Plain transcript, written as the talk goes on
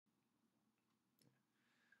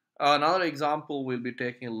Another example we'll be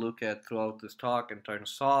taking a look at throughout this talk and trying to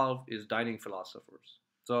solve is dining philosophers.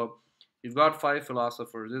 So you've got five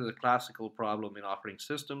philosophers. This is a classical problem in operating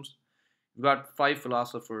systems. You've got five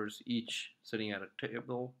philosophers, each sitting at a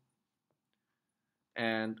table,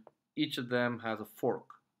 and each of them has a fork.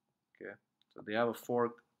 Okay, so they have a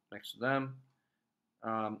fork next to them,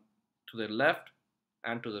 to the left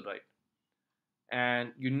and to the right,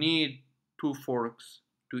 and you need two forks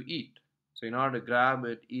to eat. So in order to grab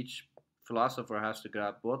it, each philosopher has to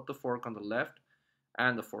grab both the fork on the left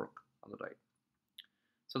and the fork on the right.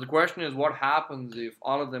 So the question is, what happens if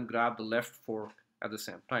all of them grab the left fork at the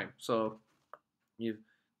same time? So if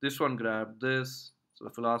this one grabbed this, so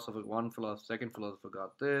the second philosopher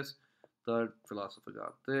got this, third philosopher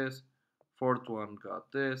got this, fourth one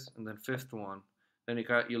got this, and then fifth one, then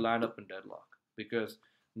you land up in deadlock because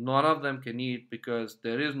none of them can eat because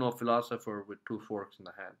there is no philosopher with two forks in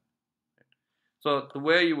the hand. So the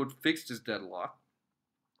way you would fix this deadlock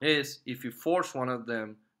is if you force one of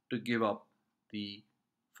them to give up the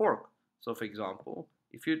fork. So for example,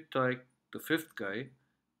 if you take the fifth guy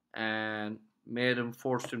and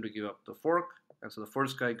forced him to give up the fork, and so the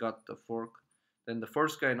first guy got the fork, then the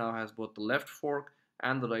first guy now has both the left fork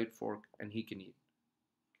and the right fork, and he can eat.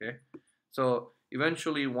 Okay, so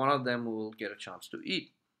eventually one of them will get a chance to eat.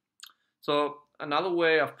 So another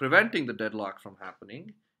way of preventing the deadlock from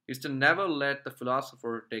happening is to never let the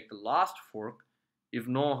philosopher take the last fork if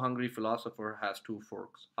no hungry philosopher has two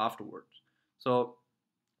forks afterwards. So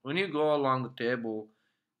when you go along the table,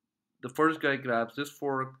 the first guy grabs this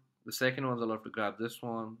fork, the second one's allowed to grab this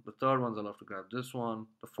one, the third one's allowed to grab this one,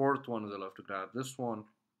 the fourth one is allowed to grab this one.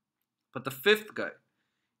 But the fifth guy,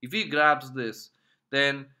 if he grabs this,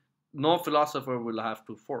 then no philosopher will have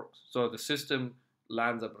two forks. So the system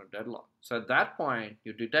lands up in a deadlock. So at that point,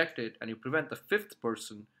 you detect it and you prevent the fifth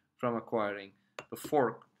person from acquiring the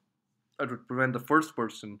fork. It would prevent the first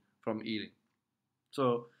person from eating.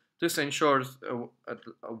 So this ensures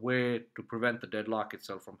a way to prevent the deadlock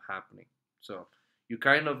itself from happening. So you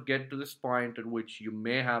kind of get to this point at which you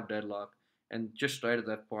may have deadlock, and just right at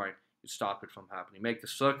that point, you stop it from happening.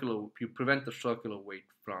 You prevent the circular wait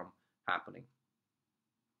from happening.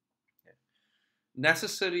 Okay.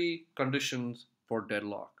 Necessary conditions for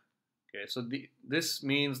deadlock. Okay, so this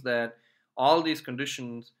means that all these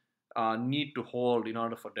conditions need to hold in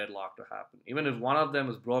order for deadlock to happen. Even if one of them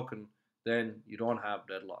is broken, then you don't have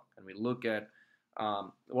deadlock. And we look at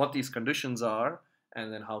what these conditions are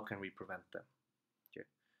and then how can we prevent them. Okay.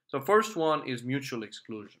 So first one is mutual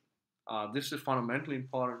exclusion. This is fundamentally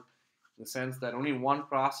important in the sense that only one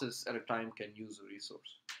process at a time can use a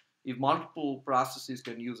resource. If multiple processes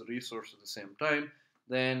can use a resource at the same time,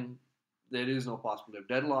 then there is no possibility of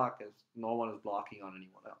deadlock as no one is blocking on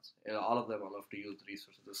anyone else. All of them are allowed to use the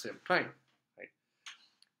resource at the same time. Right?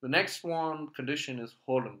 The next one condition is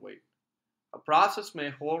hold and wait. A process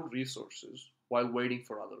may hold resources while waiting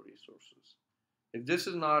for other resources. If this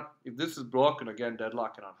is broken, again,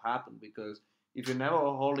 deadlock cannot happen because if you're never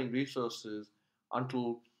holding resources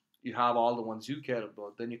until you have all the ones you care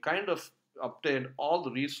about, then you kind of obtain all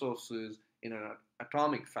the resources in an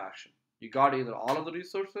atomic fashion. You got either all of the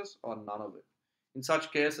resources or none of it. In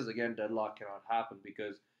such cases, again, deadlock cannot happen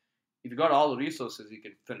because if you got all the resources, you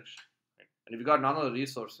can finish. Right? And if you got none of the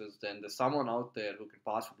resources, then there's someone out there who can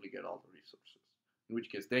possibly get all the resources, in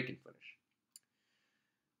which case they can finish.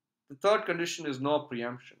 The third condition is no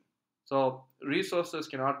preemption. So resources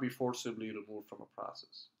cannot be forcibly removed from a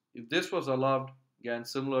process. If this was allowed, again,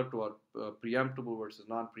 similar to a preemptible versus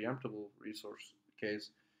non-preemptible resource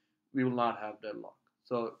case, we will not have deadlock.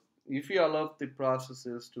 So if you allow the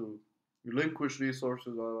processes to relinquish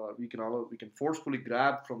resources, or we can forcefully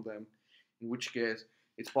grab from them, in which case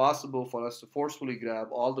it's possible for us to forcefully grab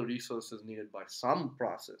all the resources needed by some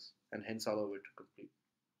process and hence allow it to complete.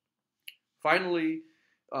 Finally,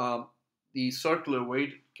 the circular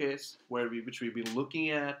wait case, which we've been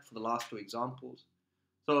looking at for the last two examples.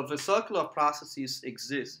 So if a circle of processes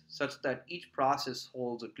exists such that each process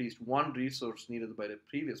holds at least one resource needed by the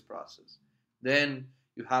previous process, then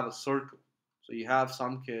you have a circle. So you have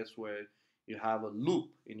some case where you have a loop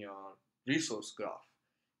in your resource graph.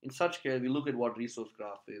 In such case, we look at what resource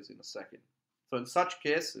graph is in a second. So in such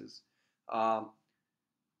cases,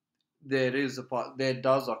 there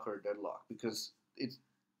does occur deadlock because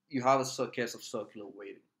you have a case of circular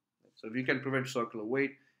waiting. So if you can prevent circular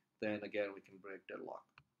wait, then again we can break deadlock.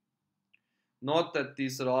 Note that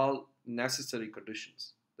these are all necessary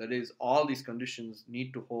conditions. That is, all these conditions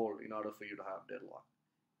need to hold in order for you to have deadlock.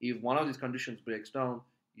 If one of these conditions breaks down,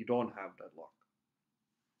 you don't have deadlock.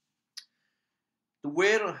 The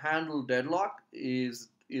way to handle deadlock is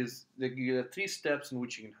there are three steps in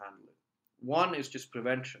which you can handle it. One is just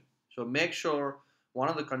prevention. So make sure one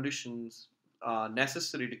of the conditions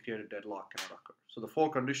necessary to create a deadlock cannot occur. So the four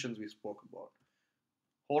conditions we spoke about: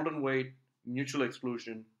 hold and wait, mutual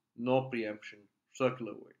exclusion, no preemption,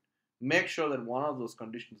 circular wait. Make sure that one of those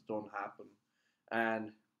conditions don't happen,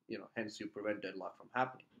 and hence you prevent deadlock from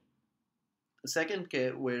happening. The second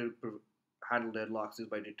way to handle deadlocks is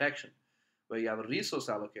by detection, where you have a resource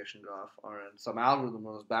allocation graph or some algorithm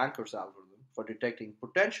known as Banker's algorithm for detecting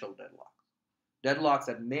potential deadlocks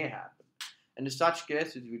that may happen. And in such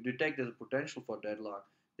cases, if you detect there's a potential for deadlock,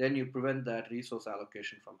 then you prevent that resource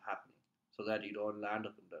allocation from happening so that you don't land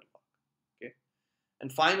up in deadlock. Okay?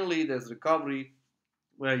 And finally, there's recovery,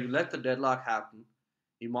 where you let the deadlock happen,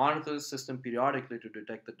 you monitor the system periodically to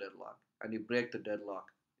detect the deadlock, and you break the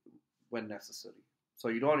deadlock when necessary. So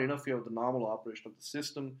you don't interfere with the normal operation of the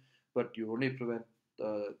system, but you only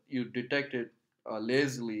you detect it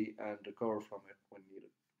lazily and recover from it when needed.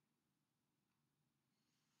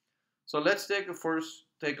 So let's first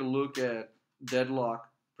take a look at deadlock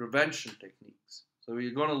prevention techniques. So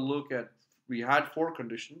we're going to look at, we had four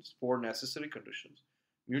necessary conditions: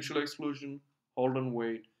 mutual exclusion, hold and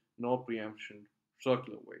wait, no preemption,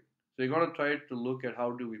 circular wait. So you're going to try to look at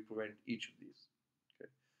how do we prevent each of these. Okay.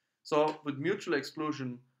 So with mutual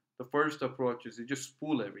exclusion, the first approach is you just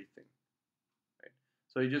spool everything. Right?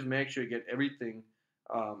 So you just make sure you get everything,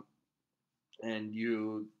 and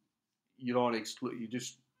you don't exclude.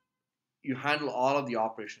 You handle all of the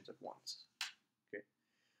operations at once. Okay.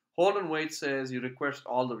 Hold and wait says you request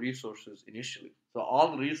all the resources initially. So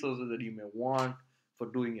all the resources that you may want for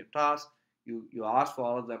doing your task, you ask for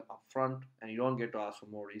all of them up front, and you don't get to ask for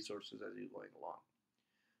more resources as you're going along.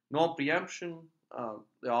 No preemption,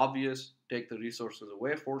 the obvious, take the resources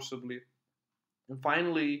away forcibly. And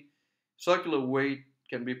finally, circular wait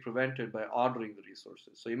can be prevented by ordering the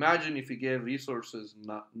resources. So imagine if you gave resources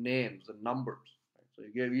names and numbers. Right? So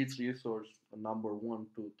you gave each resource a number 1,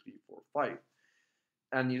 2, 3, 4, 5.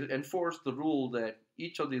 And you enforce the rule that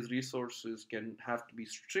each of these resources can have to be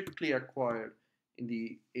strictly acquired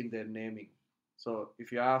in their naming. So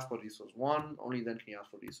if you ask for resource 1, only then can you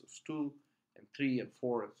ask for resource 2, and 3, and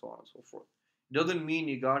 4, and so on and so forth. It doesn't mean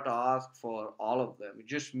you got to ask for all of them. It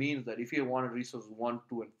just means that if you wanted resources 1,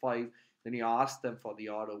 2, and 5, then you ask them for the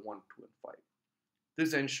order 1, 2, and 5.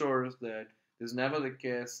 This ensures that there's never the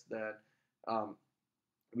case that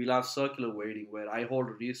we'll have circular waiting where I hold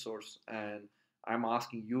a resource and I'm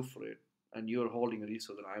asking you for it, and you're holding a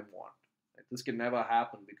resource that I want. Right? This can never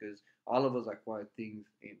happen because all of us acquire things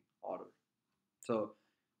in order. So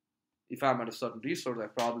if I'm at a certain resource, I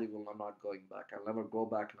probably will not going back. I'll never go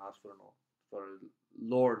back and ask for a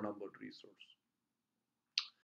lower numbered resource.